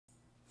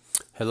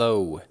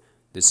Hello,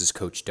 this is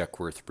Coach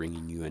Duckworth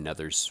bringing you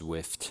another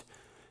Zwift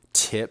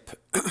tip.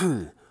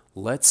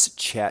 Let's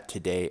chat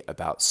today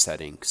about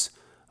settings.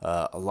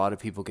 A lot of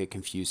people get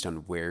confused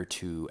on where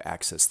to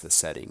access the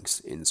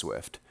settings in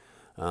Zwift.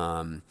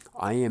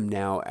 I am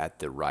now at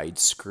the ride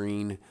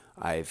screen.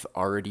 I've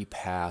already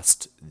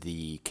passed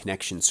the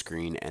connection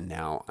screen and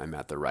now I'm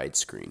at the ride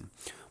screen.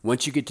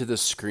 Once you get to the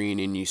screen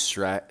and you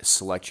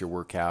select your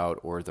workout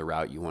or the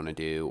route you want to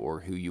do or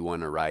who you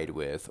want to ride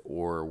with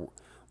or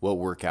what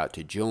workout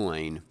to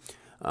join,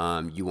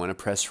 you want to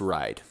press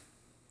ride.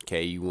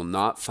 Okay, you will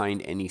not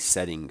find any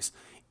settings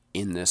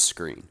in this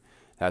screen.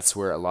 That's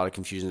where a lot of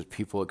confusion is.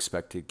 People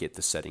expect to get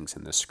the settings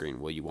in this screen.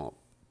 Well, you won't.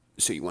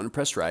 So you want to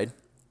press ride.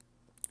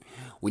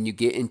 When you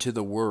get into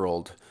the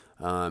world,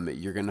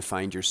 you're going to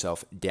find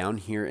yourself down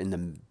here in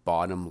the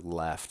bottom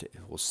left.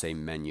 It will say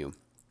menu.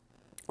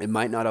 It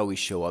might not always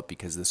show up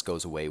because this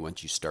goes away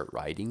once you start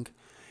riding.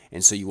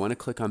 And so you want to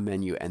click on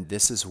menu, and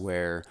this is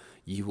where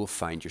you will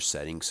find your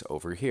settings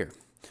over here.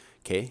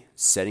 Okay,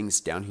 settings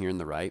down here in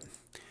the right.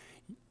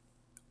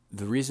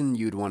 The reason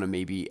you'd want to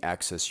maybe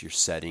access your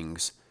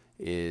settings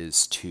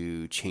is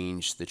to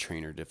change the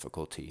trainer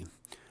difficulty.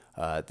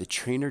 The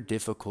trainer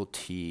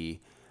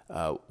difficulty,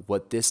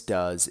 what this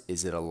does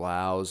is it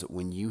allows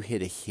when you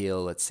hit a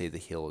hill, let's say the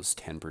hill is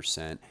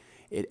 10%,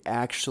 it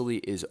actually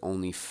is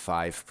only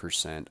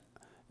 5%.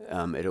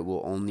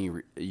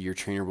 Your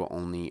trainer will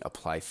only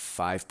apply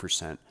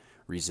 5%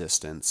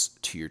 resistance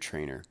to your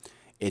trainer.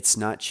 It's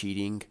not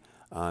cheating.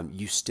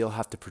 You still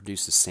have to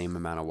produce the same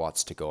amount of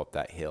watts to go up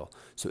that hill.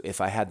 So if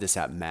I had this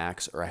at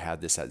max or I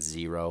had this at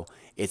 0,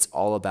 it's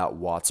all about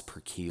watts per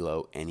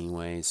kilo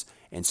anyways,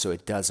 and so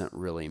it doesn't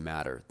really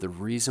matter. The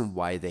reason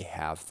why they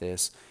have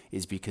this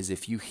is because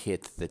if you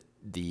hit the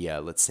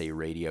let's say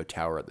radio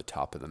tower at the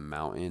top of the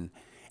mountain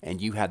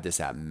and you had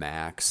this at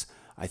max,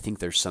 I think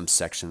there's some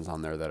sections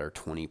on there that are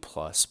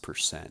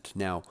 20+%.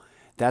 Now,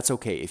 that's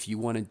okay. If you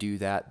want to do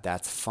that,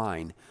 that's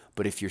fine.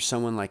 But if you're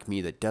someone like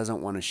me that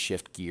doesn't want to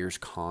shift gears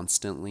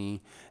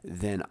constantly,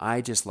 then I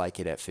just like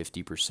it at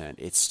 50%.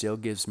 It still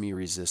gives me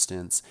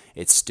resistance.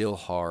 It's still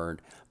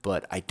hard,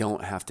 but I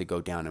don't have to go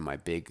down in my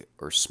big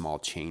or small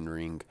chain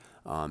ring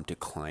to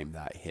climb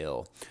that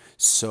hill.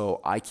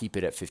 So I keep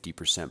it at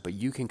 50%, but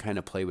you can kind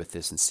of play with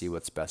this and see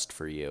what's best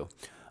for you.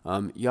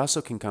 You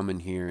also can come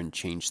in here and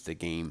change the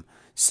game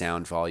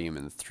sound volume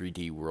and the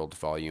 3D world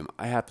volume.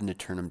 I happen to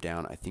turn them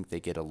down. I think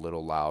they get a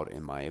little loud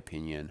in my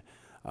opinion,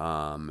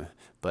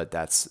 but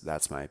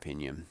that's my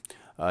opinion.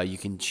 You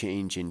can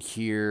change in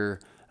here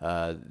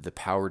the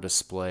power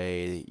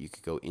display. You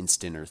could go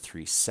instant or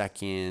 3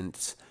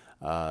 seconds,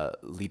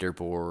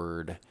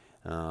 leaderboard,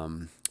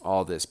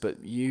 all this,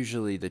 but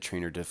usually the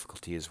trainer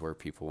difficulty is where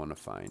people want to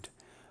find.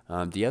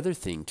 The other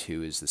thing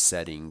too is the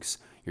settings,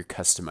 your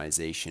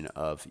customization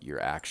of your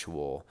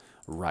actual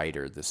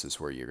rider. This is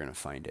where you're going to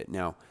find it.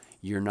 Now,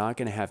 you're not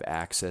going to have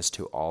access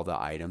to all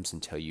the items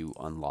until you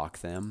unlock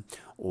them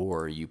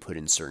or you put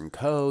in certain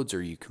codes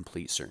or you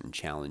complete certain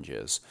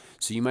challenges.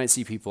 So you might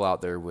see people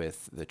out there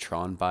with the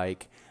Tron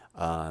bike.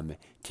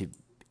 To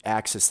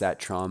access that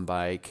Tron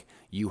bike,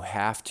 you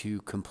have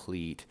to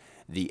complete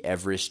the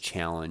Everest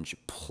challenge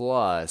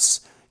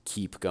plus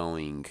keep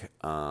going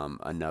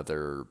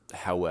another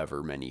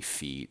however many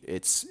feet.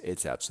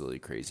 It's absolutely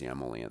crazy.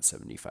 I'm only at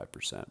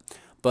 75%.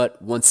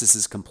 But once this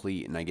is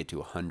complete and I get to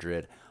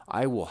 100,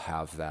 I will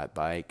have that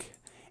bike,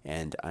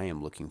 and I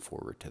am looking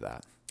forward to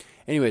that.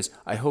 Anyways,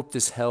 I hope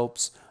this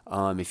helps.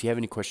 If you have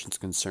any questions,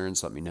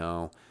 concerns, let me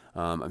know.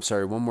 I'm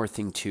sorry, one more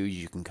thing too,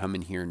 you can come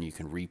in here and you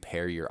can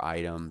repair your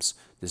items.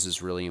 This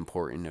is really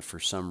important. If for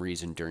some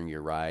reason during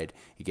your ride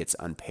it gets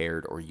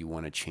unpaired or you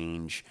want to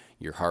change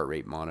your heart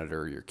rate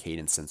monitor, your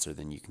cadence sensor,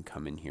 then you can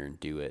come in here and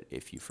do it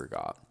if you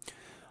forgot.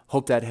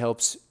 Hope that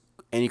helps.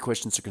 Any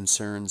questions or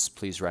concerns,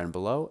 please write them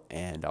below,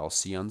 and I'll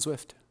see you on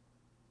Zwift.